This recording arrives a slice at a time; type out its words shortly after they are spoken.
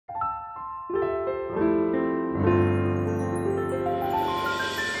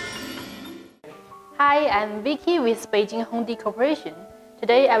Hi, I'm Vicky with Beijing Hongdi Corporation.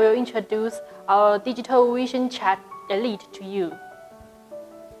 Today I will introduce our Digital Vision Chat Elite to you.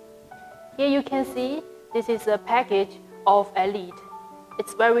 Here you can see this is a package of Elite.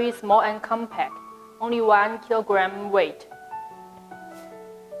 It's very small and compact, only 1 kilogram weight.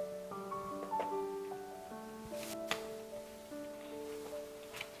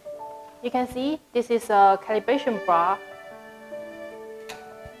 You can see this is a calibration bar.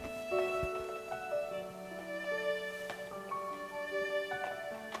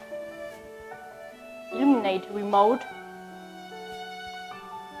 Illuminate remote,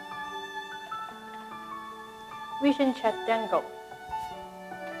 Vision Chat dangle,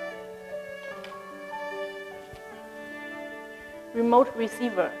 remote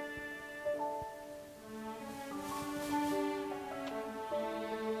receiver,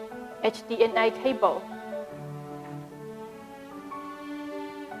 HDMI cable,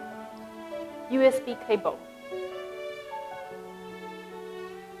 USB cable,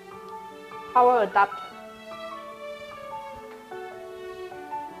 power adapter.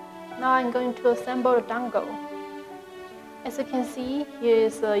 Now I'm going to assemble the dongle. As you can see, here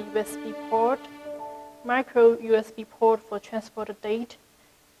is a USB port, micro USB port for transport the data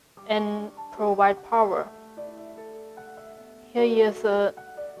and provide power. Here is a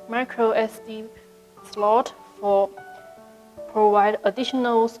micro SD slot for provide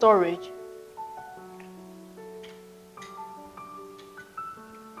additional storage.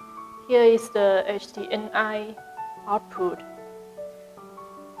 Here is the HDMI output.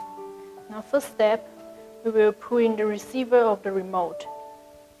 Now first step, we will put in the receiver of the remote.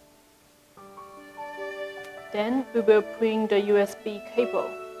 Then we will put in the USB cable.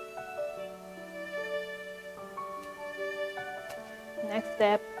 Next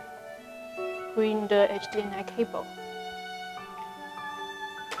step, put in the HDMI cable.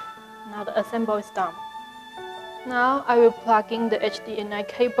 Now the assembly is done. Now I will plug in the HDMI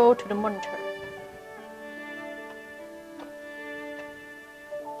cable to the monitor.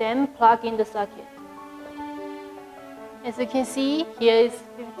 Then plug in the socket. As you can see, here is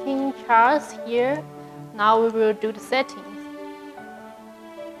 15 charts here. Now we will do the settings.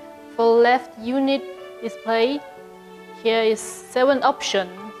 For left unit display, here is 7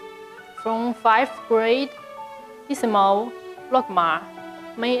 options from 5 grade, decimal, logmar,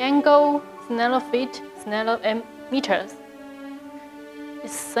 main angle, Snellen feet, Snellen meters.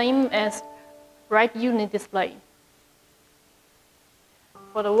 It's same as right unit display.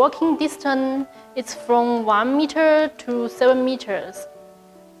 For the working distance, it's from 1 meter to 7 meters.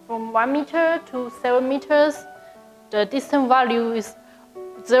 From 1 meter to 7 meters, the distance value is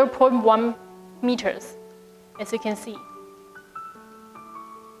 0.1 meters, as you can see.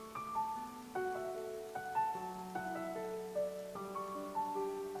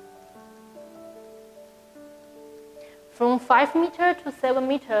 From 5 meters to 7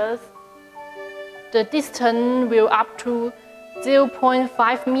 meters, the distance will up to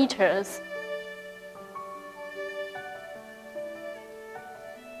 0.5 meters.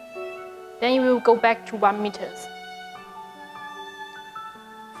 Then you will go back to 1 meters.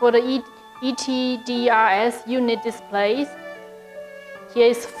 For the ETDRS unit displays, here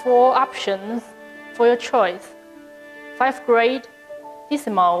is 4 options for your choice: 5 grade,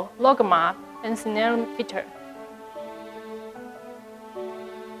 decimal, logmar, and Snellen feet.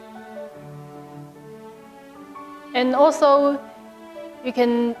 And also, you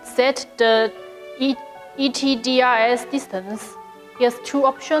can set the ETDRS distance. Here's 2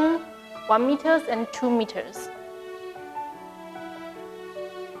 options, 1 meters and 2 meters.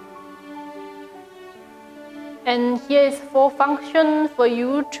 And here is 4 functions for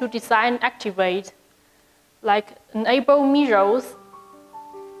you to design and activate, like enable mirrors,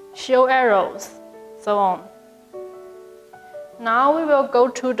 show arrows, so on. Now we will go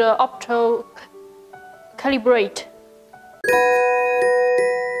to the opto calibrate.